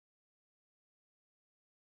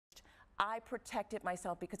I protected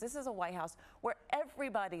myself because this is a White House where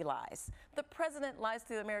everybody lies. The president lies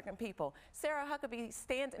to the American people. Sarah Huckabee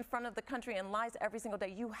stands in front of the country and lies every single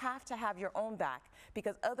day. You have to have your own back,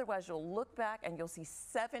 because otherwise you'll look back and you'll see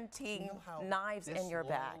 17 knives in your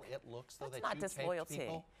back. It looks though That's that not you disloyalty.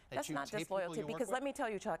 People, That's not disloyalty, because let me tell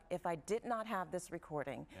you, Chuck, if I did not have this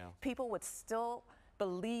recording, people would still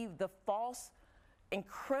believe the false,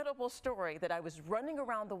 incredible story that I was running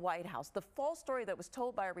around the White House, the false story that was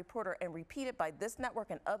told by a reporter and repeated by this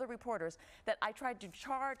network and other reporters, that I tried to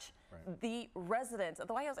charge the residents of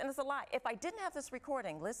the White House, and it's a lie. If I didn't have this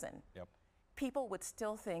recording, listen, people would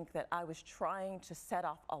still think that I was trying to set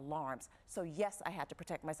off alarms. So yes, I had to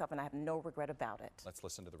protect myself, and I have no regret about it. Let's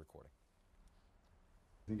listen to the recording.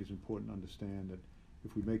 I think it's important to understand that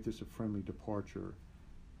if we make this a friendly departure,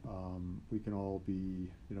 we can all be,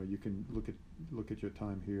 you can look at your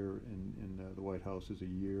time here in the White House as a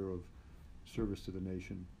year of service to the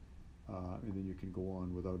nation, and then you can go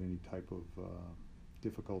on without any type of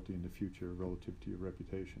difficulty in the future relative to your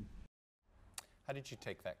reputation. How did you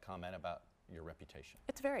take that comment about your reputation?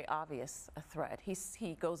 It's very obvious a threat.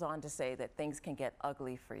 He goes on to say that things can get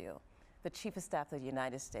ugly for you. The Chief of Staff of the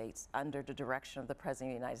United States, under the direction of the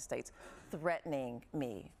President of the United States, threatening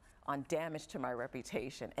me on damage to my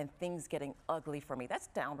reputation and things getting ugly for me. That's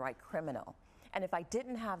downright criminal. And if I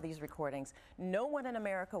didn't have these recordings, no one in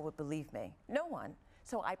America would believe me. No one.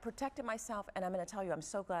 So I protected myself, and I'm going to tell you, I'm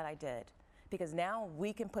so glad I did. Because now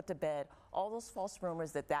we can put to bed all those false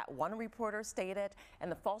rumors that one reporter stated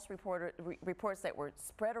and the false reports that were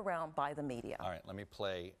spread around by the media. All right, let me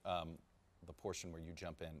play the portion where you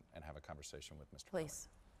jump in and have a conversation with Mr. Please.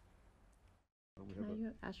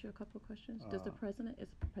 Can I ask you a couple of questions? Is the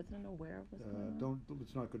president aware of what's going on?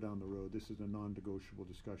 Let's not go down the road. This is a non-negotiable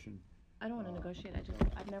discussion. I don't want to negotiate.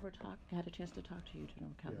 I've never had a chance to talk to you,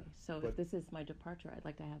 General Kelly. So if this is my departure, I'd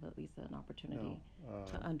like to have at least an opportunity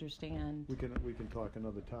to understand. We can talk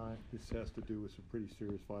another time. This has to do with some pretty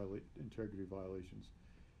serious integrity violations.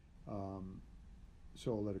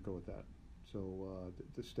 So I'll let it go at that. So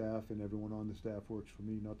the staff and everyone on the staff works for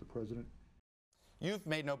me, not the president. You've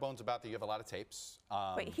made no bones about that. You have a lot of tapes.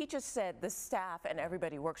 Wait, he just said the staff and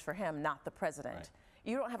everybody works for him, not the president. Right.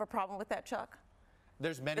 You don't have a problem with that, Chuck?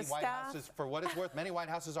 There's many White Houses, for what it's worth, many White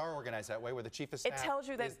Houses are organized that way, where the Chief of Staff It tells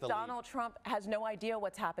you that Donald Trump has no idea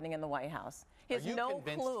what's happening in the White House. He has no clue. Are you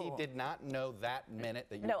convinced he did not know that minute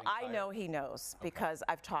that you No, I know he knows, because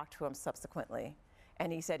I've talked to him subsequently.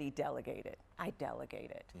 And he said he delegated. I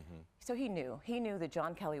delegated. So he knew. He knew that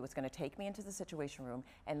John Kelly was going to take me into the Situation Room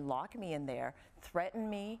and lock me in there, threaten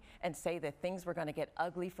me, and say that things were going to get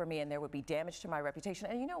ugly for me and there would be damage to my reputation.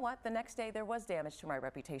 And you know what? The next day there was damage to my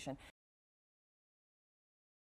reputation,